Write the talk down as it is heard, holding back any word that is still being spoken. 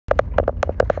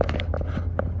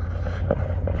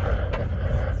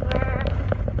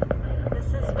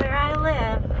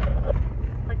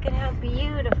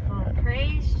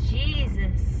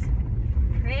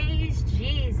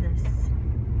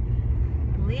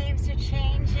leaves are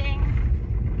changing.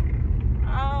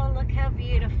 Oh, look how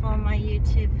beautiful, my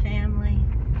YouTube family.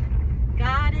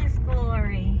 God is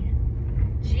glory.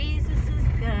 Jesus is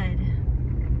good.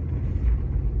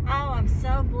 Oh, I'm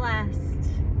so blessed.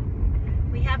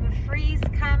 We have a freeze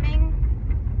coming.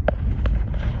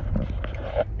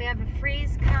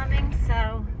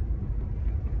 So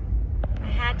I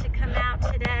had to come out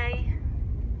today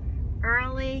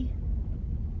early.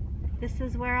 This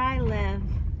is where I live.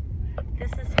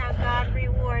 This is how God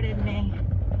rewarded me.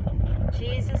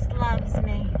 Jesus loves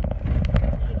me.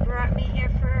 He brought me here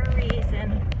for a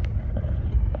reason.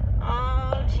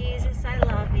 Oh, Jesus, I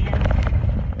love you.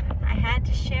 I had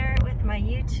to share it with my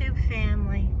YouTube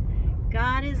family.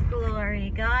 God is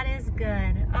glory. God is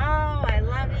good. Oh, I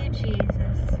love you,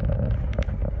 Jesus.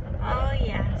 Oh,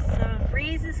 yes. So a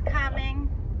freeze is coming,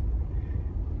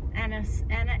 and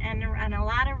a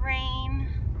lot of rain.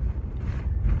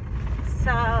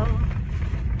 So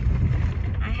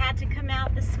I had to come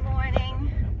out this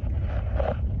morning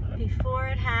before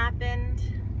it happened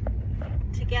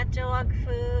to get dog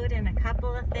food and a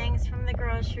couple of things from the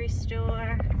grocery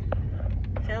store,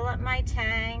 fill up my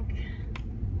tank.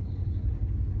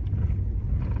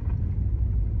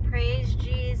 Praise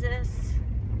Jesus.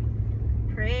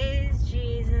 Praise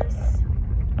Jesus.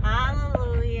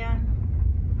 Hallelujah.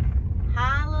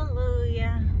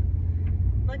 Hallelujah.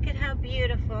 Look at how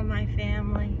beautiful, my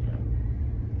family.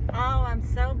 Oh, I'm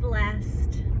so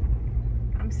blessed.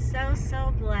 I'm so,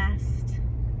 so blessed.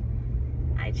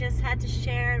 I just had to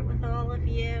share it with all of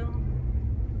you.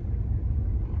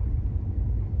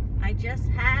 I just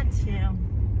had to.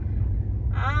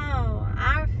 Oh,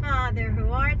 our Father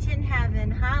who art in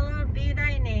heaven, hallowed be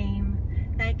thy name.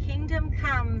 Thy kingdom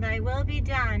come, thy will be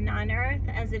done on earth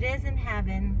as it is in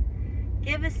heaven.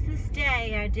 Give us this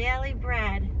day our daily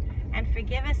bread, and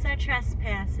forgive us our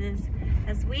trespasses,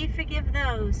 as we forgive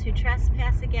those who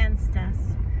trespass against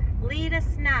us. Lead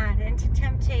us not into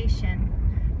temptation,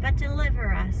 but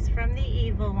deliver us from the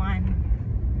evil one.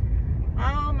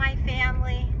 Oh, my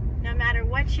family, no matter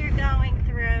what you're going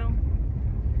through,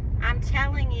 I'm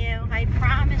telling you, I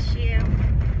promise you,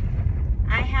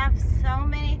 I have so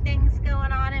many things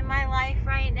going on in my life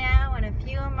right now, and a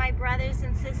few of my brothers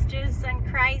and sisters in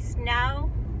Christ know,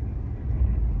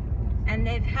 and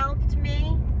they've helped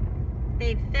me,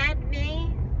 they've fed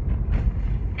me,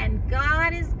 and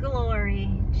God is glory.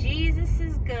 Jesus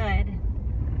is good.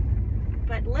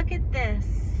 But look at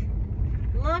this.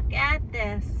 Look at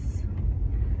this.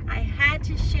 I had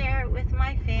to share it with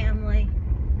my family.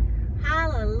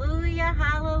 Hallelujah,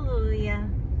 hallelujah.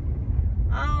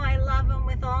 Oh, I love him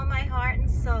with all my heart and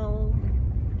soul.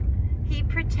 He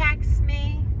protects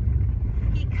me.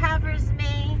 He covers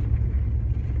me.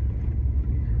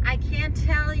 I can't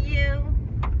tell you.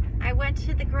 I went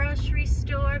to the grocery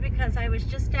store because I was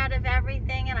just out of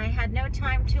everything and I had no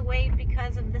time to wait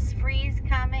because of this freeze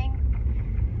coming.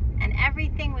 And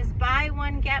everything was buy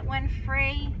one, get one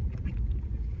free.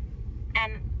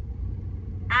 And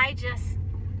I just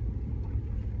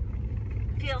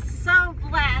feel so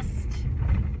blessed.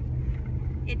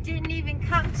 It didn't even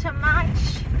come to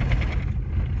much.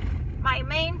 My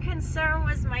main concern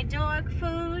was my dog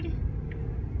food.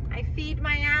 I feed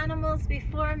my animals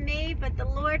before me, but the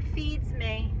Lord feeds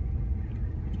me.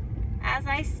 As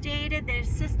I stated, there's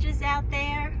sisters out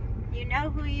there, you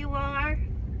know who you are,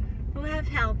 who have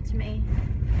helped me.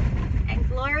 And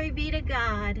glory be to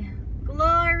God.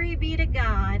 Glory be to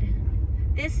God.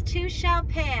 This too shall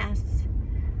pass.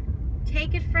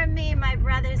 Take it from me, my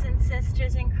brothers and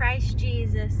sisters in Christ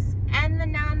Jesus, and the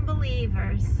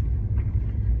non-believers.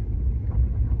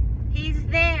 He's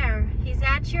there. He's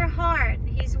at your heart.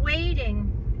 He's waiting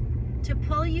to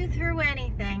pull you through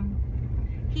anything.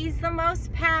 He's the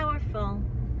most powerful.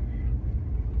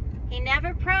 He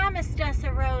never promised us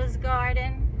a rose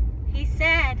garden. He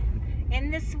said,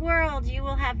 in this world you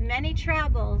will have many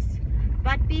troubles,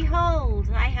 but behold,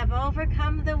 I have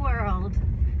overcome the world.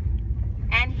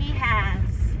 And he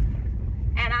has.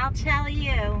 And I'll tell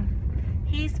you,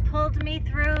 he's pulled me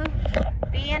through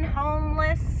being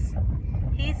homeless.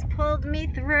 He's pulled me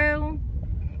through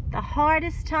the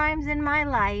hardest times in my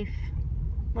life.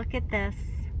 Look at this.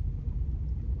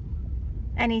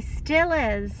 And he still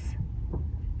is.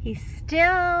 He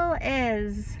still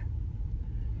is.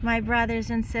 My brothers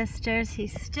and sisters, he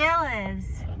still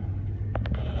is.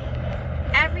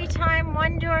 Every time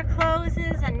one door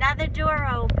closes, another door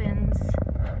opens.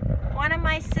 One of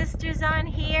my sisters on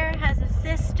here has a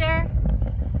sister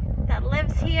that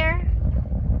lives here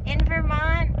in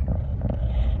Vermont.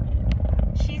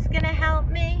 She's gonna help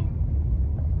me.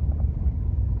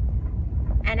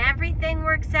 And everything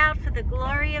works out for the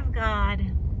glory of God.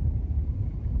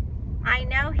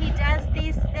 know He does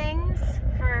these things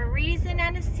for a reason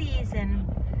and a season.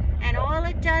 And all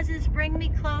it does is bring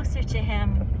me closer to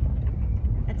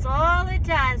Him. That's all it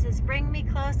does, is bring me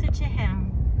closer to Him.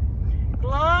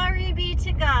 Glory be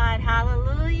to God.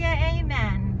 Hallelujah.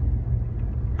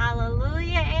 Amen.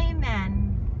 Hallelujah.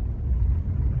 Amen.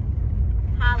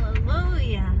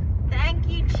 Hallelujah. Thank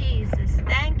you, Jesus.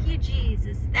 Thank you,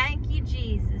 Jesus. Thank you,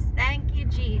 Jesus. Thank you,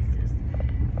 Jesus.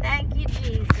 Thank you,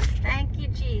 Jesus. Thank you,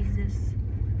 Jesus.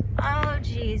 Oh,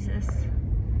 Jesus.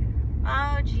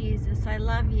 Oh, Jesus, I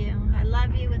love you. I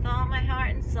love you with all my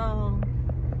heart and soul.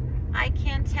 I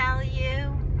can't tell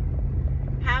you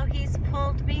how He's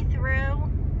pulled me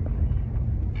through,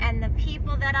 and the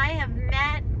people that I have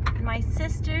met, my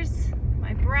sisters,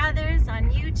 my brothers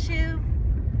on YouTube.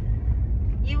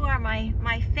 You are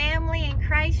my family in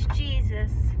Christ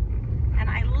Jesus, and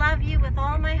I love you with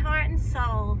all my heart and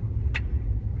soul.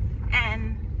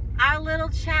 And our little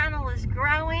channel is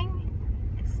growing.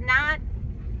 It's not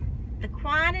the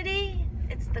quantity,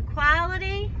 it's the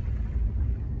quality.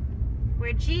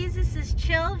 We're Jesus'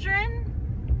 children.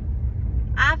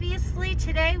 Obviously,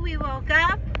 today we woke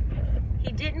up.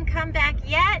 He didn't come back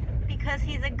yet because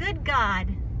He's a good God.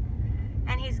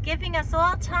 And He's giving us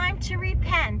all time to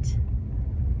repent.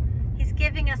 He's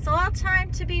giving us all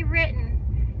time to be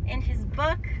written in His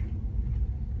book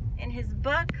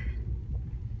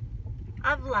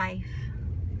of life.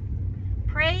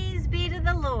 Praise be to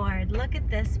the Lord. Look at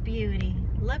this beauty.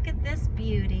 Look at this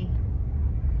beauty.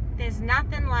 There's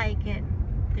nothing like it.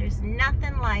 There's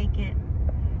nothing like it.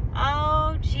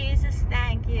 Oh, Jesus,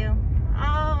 thank you.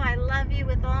 Oh, I love you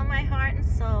with all my heart and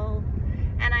soul.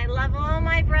 And I love all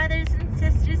my brothers and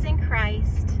sisters in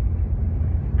Christ.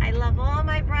 I love all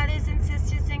my brothers and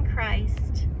sisters in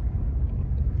Christ.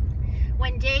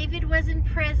 When David was in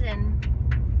prison,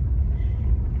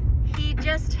 he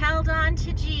just held on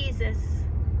to Jesus.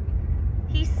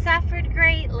 He suffered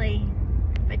greatly,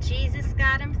 but Jesus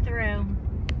got him through.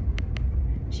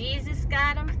 Jesus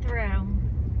got him through.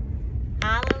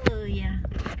 Hallelujah.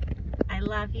 I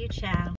love you, ciao.